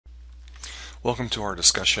Welcome to our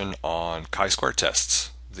discussion on chi-square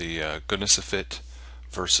tests, the goodness of fit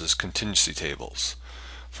versus contingency tables.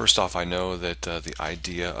 First off, I know that the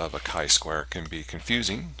idea of a chi-square can be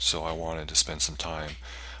confusing, so I wanted to spend some time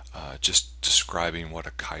just describing what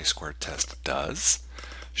a chi-square test does,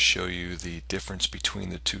 show you the difference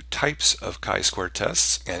between the two types of chi-square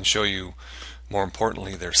tests, and show you, more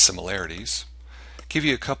importantly, their similarities. Give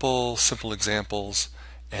you a couple simple examples,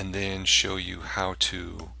 and then show you how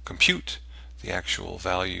to compute the actual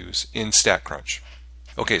values in StatCrunch.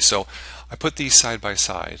 Okay, so I put these side by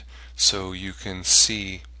side so you can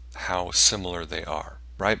see how similar they are,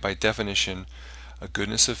 right? By definition, a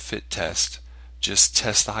goodness of fit test just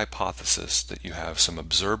tests the hypothesis that you have some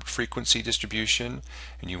observed frequency distribution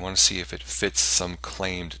and you want to see if it fits some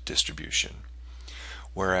claimed distribution.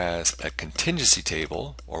 Whereas a contingency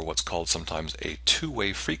table, or what's called sometimes a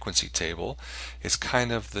two-way frequency table, is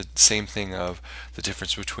kind of the same thing of the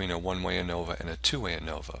difference between a one-way ANOVA and a two-way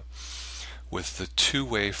ANOVA. With the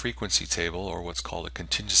two-way frequency table, or what's called a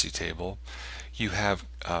contingency table, you have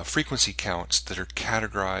frequency counts that are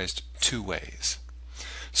categorized two ways.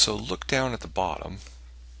 So look down at the bottom,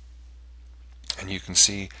 and you can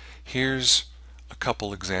see here's a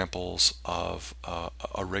couple examples of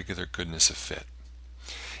a regular goodness of fit.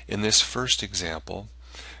 In this first example,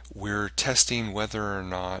 we're testing whether or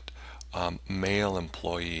not male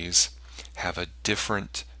employees have a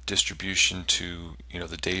different distribution to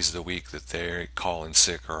the days of the week that they call in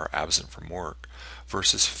sick or are absent from work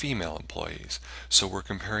versus female employees. So we're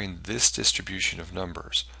comparing this distribution of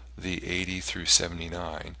numbers, the 80 through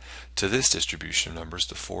 79, to this distribution of numbers,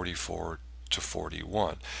 the 44 to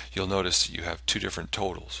 41. You'll notice that you have two different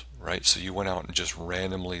totals, right? So you went out and just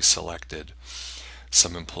randomly selected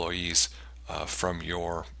some employees from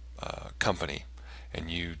your company, and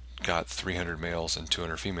you got 300 males and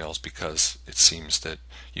 200 females because it seems that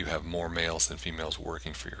you have more males than females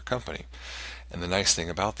working for your company. And the nice thing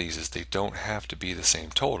about these is they don't have to be the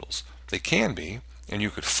same totals. They can be, and you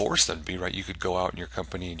could force them to be, right? You could go out in your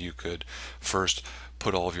company and you could first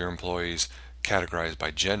put all of your employees categorized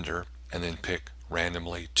by gender and then pick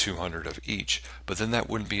randomly 200 of each, but then that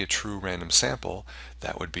wouldn't be a true random sample.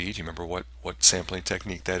 That would be, do you remember what sampling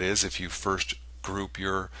technique that is? If you first group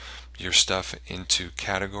your stuff into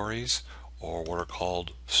categories, or what are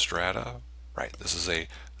called strata, right?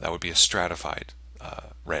 That would be a stratified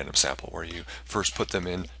random sample, where you first put them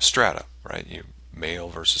in strata, right? You male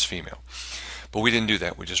versus female. But we didn't do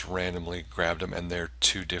that. We just randomly grabbed them, and they're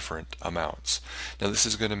two different amounts. Now this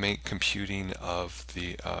is going to make computing of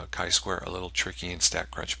the chi-square a little tricky in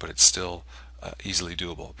StatCrunch, but it's still easily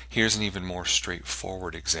doable. Here's an even more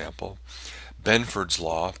straightforward example. Benford's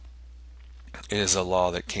law is a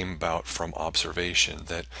law that came about from observation,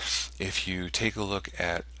 that if you take a look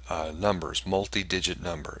at numbers, multi-digit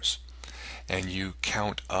numbers, and you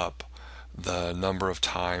count up the number of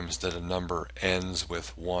times that a number ends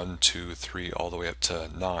with 1, 2, 3, all the way up to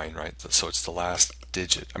 9, right? So it's the last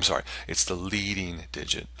digit. I'm sorry, it's the leading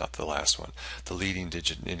digit, not the last one. The leading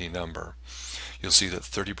digit in any number. You'll see that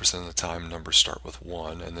 30% of the time numbers start with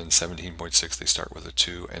 1, and then 17.6 they start with a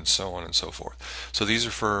 2, and so on and so forth. So these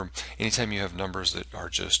are for anytime you have numbers that are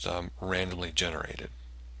just randomly generated.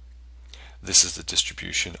 This is the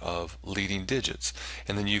distribution of leading digits,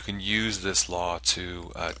 and then you can use this law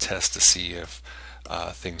to test to see if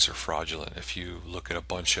things are fraudulent. If you look at a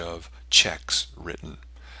bunch of checks written,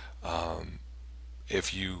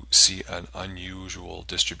 if you see an unusual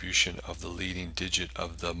distribution of the leading digit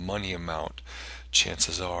of the money amount,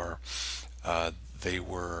 chances are they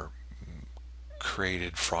were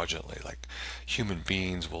created fraudulently. Like, human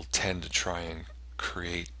beings will tend to try and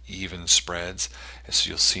create even spreads, and so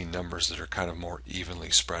you'll see numbers that are kind of more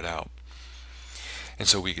evenly spread out. And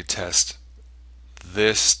so we could test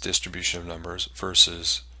this distribution of numbers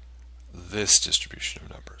versus this distribution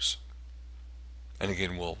of numbers. And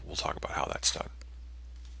again, we'll talk about how that's done.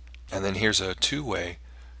 And then here's a two-way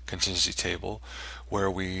contingency table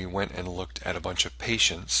where we went and looked at a bunch of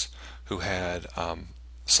patients who had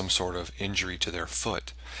some sort of injury to their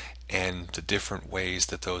foot, and the different ways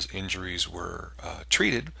that those injuries were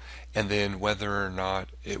treated, and then whether or not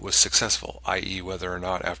it was successful, i.e. whether or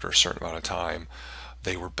not after a certain amount of time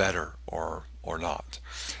they were better or not.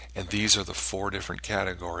 And these are the four different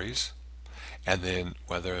categories, and then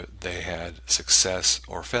whether they had success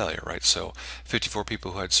or failure, right? So 54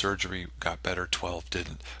 people who had surgery got better, 12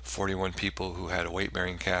 didn't. 41 people who had a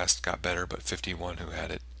weight-bearing cast got better, but 51 who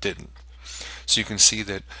had it didn't. So you can see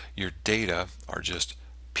that your data are just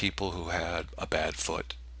people who had a bad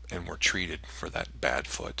foot and were treated for that bad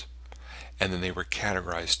foot, and then they were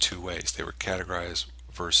categorized two ways. They were categorized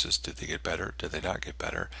versus did they get better, did they not get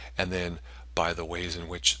better, and then by the ways in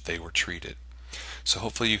which they were treated. So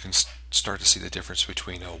hopefully you can start to see the difference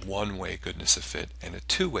between a one-way goodness of fit and a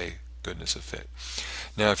two-way goodness of fit.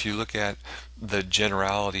 Now, if you look at the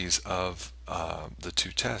generalities of the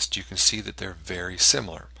two tests, you can see that they're very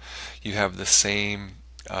similar. You have the same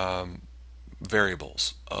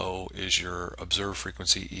variables. O is your observed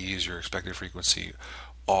frequency, E is your expected frequency,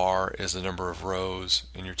 R is the number of rows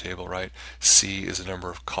in your table, right? C is the number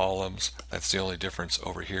of columns. That's the only difference.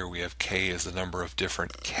 Over here we have K is the number of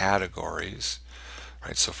different categories,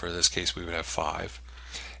 right? So for this case we would have 5.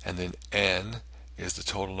 And then N is the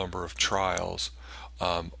total number of trials,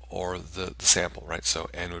 or the sample, right? So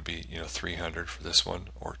N would be 300 for this one,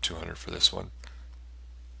 or 200 for this one.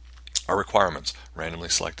 Our requirements: randomly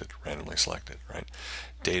selected, right?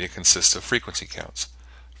 Data consists of frequency counts.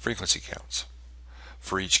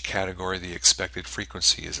 For each category, the expected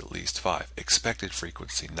frequency is at least 5. Expected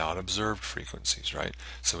frequency, not observed frequencies, right?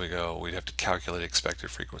 So we'd have to calculate expected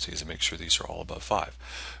frequencies and make sure these are all above 5.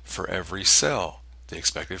 For every cell, the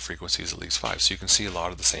expected frequency is at least 5. So you can see a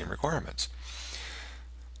lot of the same requirements.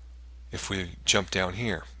 If we jump down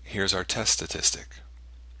here, here's our test statistic.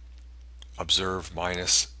 Observed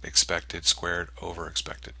minus expected squared over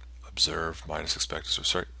expected. Observed minus expected,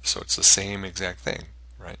 so it's the same exact thing,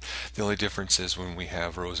 right? The only difference is when we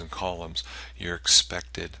have rows and columns, your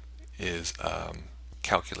expected is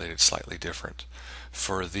calculated slightly different.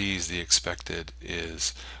 For these, the expected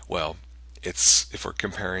is, well, if we're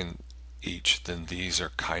comparing each, then these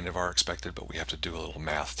are kind of our expected, but we have to do a little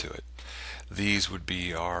math to it. These would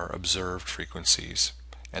be our observed frequencies,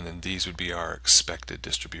 and then these would be our expected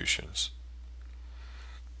distributions.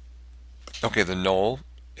 Okay, the null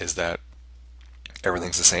is that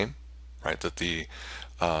everything's the same, right? That the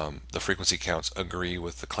frequency counts agree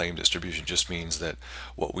with the claimed distribution. Just means that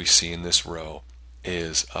what we see in this row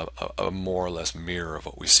is a more or less mirror of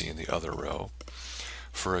what we see in the other row.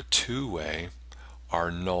 For a two-way, our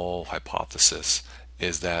null hypothesis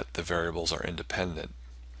is that the variables are independent,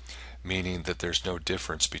 meaning that there's no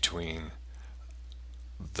difference between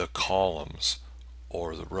the columns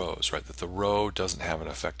or the rows, right? That the row doesn't have an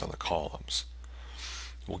effect on the columns.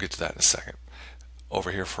 We'll get to that in a second.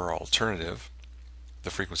 Over here for our alternative, the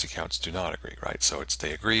frequency counts do not agree, right? So it's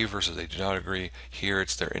they agree versus they do not agree. Here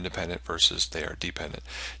it's they're independent versus they are dependent.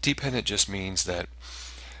 Dependent just means that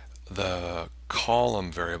the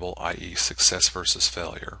column variable, i.e. success versus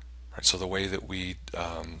failure, right? So the way that we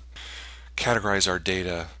categorize our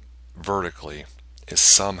data vertically is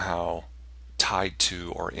somehow tied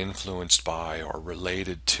to or influenced by or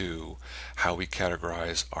related to how we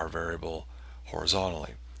categorize our variable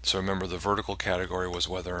horizontally. So remember, the vertical category was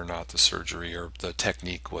whether or not the surgery or the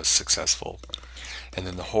technique was successful, and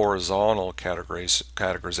then the horizontal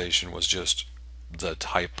categorization was just the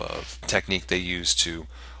type of technique they used to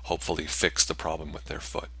hopefully fix the problem with their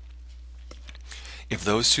foot. If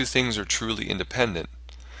those two things are truly independent,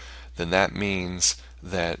 then that means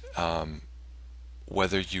that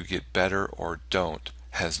whether you get better or don't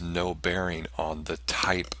has no bearing on the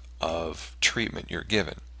type of treatment you're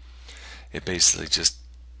given. It basically just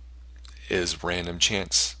is random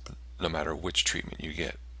chance, no matter which treatment you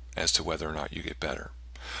get, as to whether or not you get better.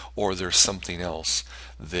 Or there's something else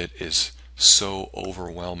that is so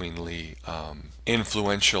overwhelmingly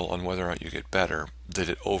influential on whether or not you get better that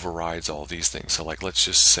it overrides all these things. So like, let's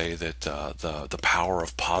just say that the power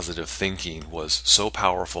of positive thinking was so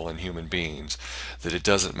powerful in human beings that it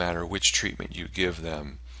doesn't matter which treatment you give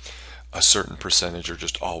them, a certain percentage are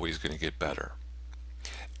just always going to get better.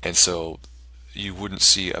 And so you wouldn't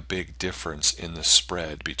see a big difference in the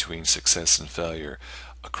spread between success and failure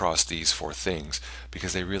across these four things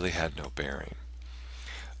because they really had no bearing.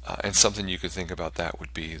 And something you could think about that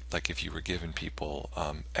would be like if you were giving people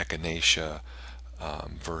echinacea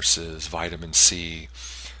versus vitamin C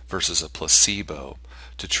versus a placebo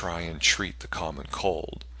to try and treat the common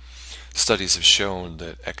cold. Studies have shown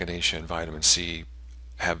that echinacea and vitamin C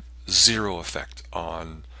have zero effect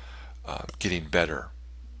on getting better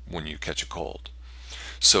when you catch a cold.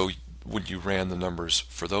 So when you ran the numbers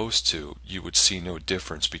for those two, you would see no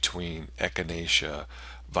difference between echinacea,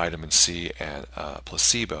 vitamin C, and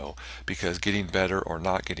placebo, because getting better or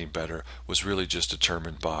not getting better was really just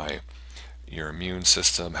determined by your immune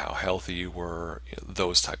system, how healthy you were,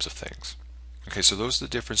 those types of things. Okay, so those are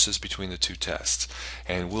the differences between the two tests,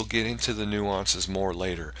 and we'll get into the nuances more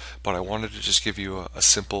later, but I wanted to just give you a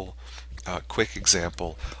simple quick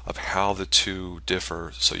example of how the two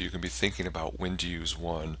differ so you can be thinking about when to use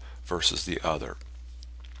one versus the other.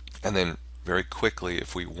 And then very quickly,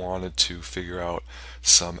 if we wanted to figure out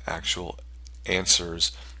some actual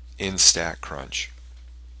answers in StatCrunch,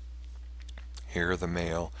 Here are the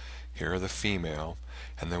male, here are the female,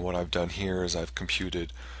 and then what I've done here is I've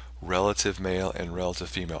computed relative male and relative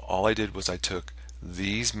female. All I did was I took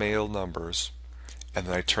these male numbers and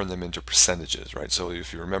then I turned them into percentages, right? So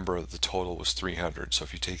if you remember, the total was 300. So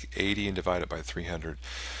if you take 80 and divide it by 300,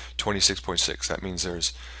 26.6, that means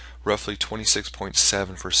there's roughly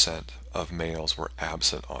 26.7% of males were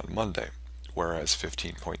absent on Monday, whereas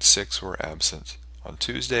 15.6 were absent on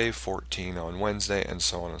Tuesday, 14 on Wednesday, and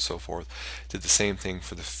so on and so forth. Did the same thing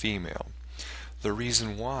for the female. The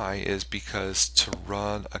reason why is because to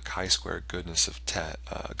run a chi-square goodness of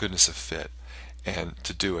fit, and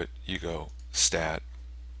to do it, you go stat,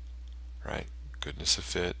 right? Goodness of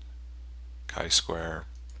fit, chi-square.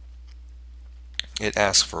 It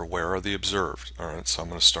asks for where are the observed. All right, so I'm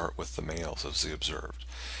going to start with the males as the observed,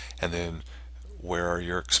 and then where are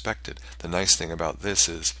your expected. The nice thing about this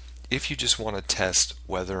is if you just want to test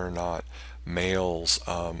whether or not males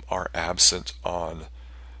are absent on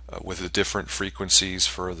with the different frequencies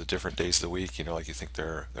for the different days of the week, you know, like you think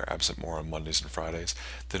they're absent more on Mondays and Fridays,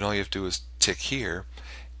 then all you have to do is tick here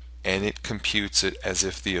and it computes it as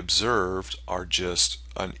if the observed are just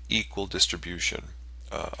an equal distribution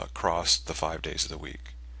across the 5 days of the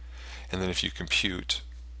week. And then if you compute,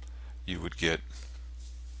 you would get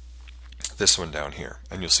this one down here,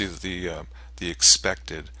 and you'll see that the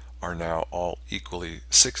expected are now all equally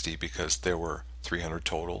 60 because there were 300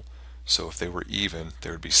 total. So if they were even,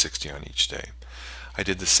 there would be 60 on each day. I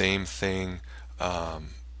did the same thing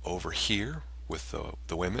over here with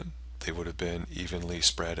the women. They would have been evenly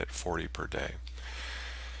spread at 40 per day.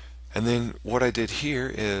 And then what I did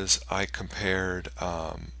here is I compared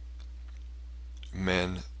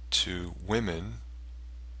men to women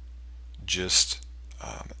just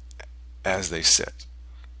as they sit,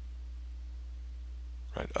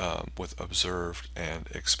 right? With observed and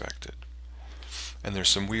expected. And there's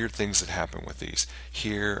some weird things that happen with these.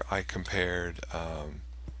 Here I compared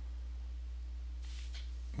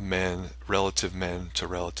relative men to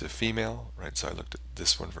relative female, right? So I looked at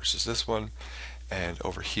this one versus this one, and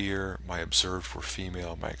over here my observed were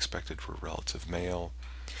female, my expected were relative male.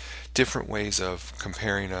 Different ways of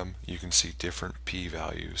comparing them. You can see different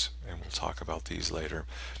p-values, and we'll talk about these later.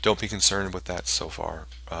 Don't be concerned with that so far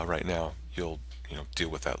right now. You'll deal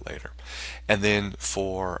with that later. And then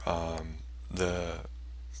for the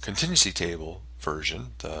contingency table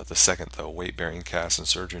version, the second, the weight bearing cast and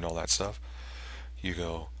surgery and all that stuff, you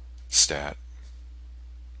go stat,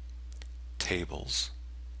 tables,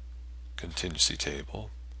 contingency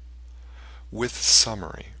table with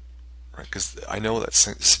summary, right? Because I know that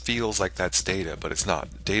feels like that's data, but it's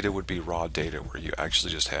not. Data would be raw data where you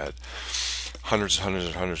actually just had hundreds and hundreds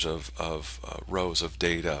and hundreds of rows of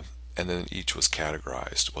data, and then each was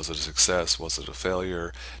categorized. Was it a success? Was it a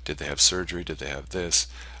failure? Did they have surgery? Did they have this?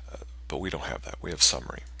 But we don't have that. We have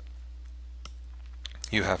summary.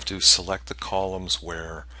 You have to select the columns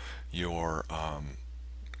where your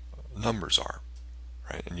numbers are,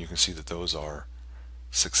 right? And you can see that those are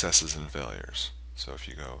successes and failures. So if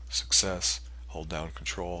you go success, hold down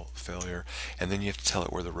control, failure, and then you have to tell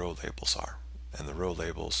it where the row labels are. And the row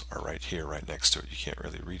labels are right here, right next to it. You can't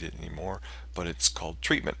really read it anymore, but it's called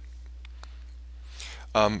treatment.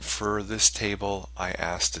 For this table, I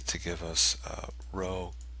asked it to give us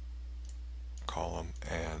row, column,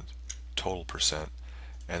 and total percent,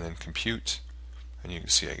 and then compute, and you can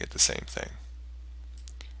see I get the same thing.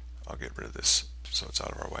 I'll get rid of this so it's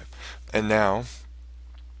out of our way. And now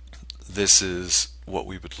this is what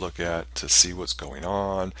we would look at to see what's going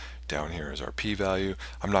on. Down here is our p-value.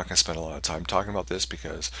 I'm not going to spend a lot of time talking about this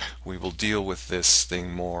because we will deal with this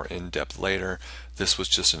thing more in depth later. This was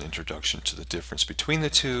just an introduction to the difference between the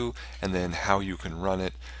two and then how you can run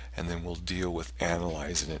it, and then we'll deal with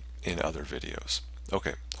analyzing it in other videos.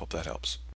 Okay, hope that helps.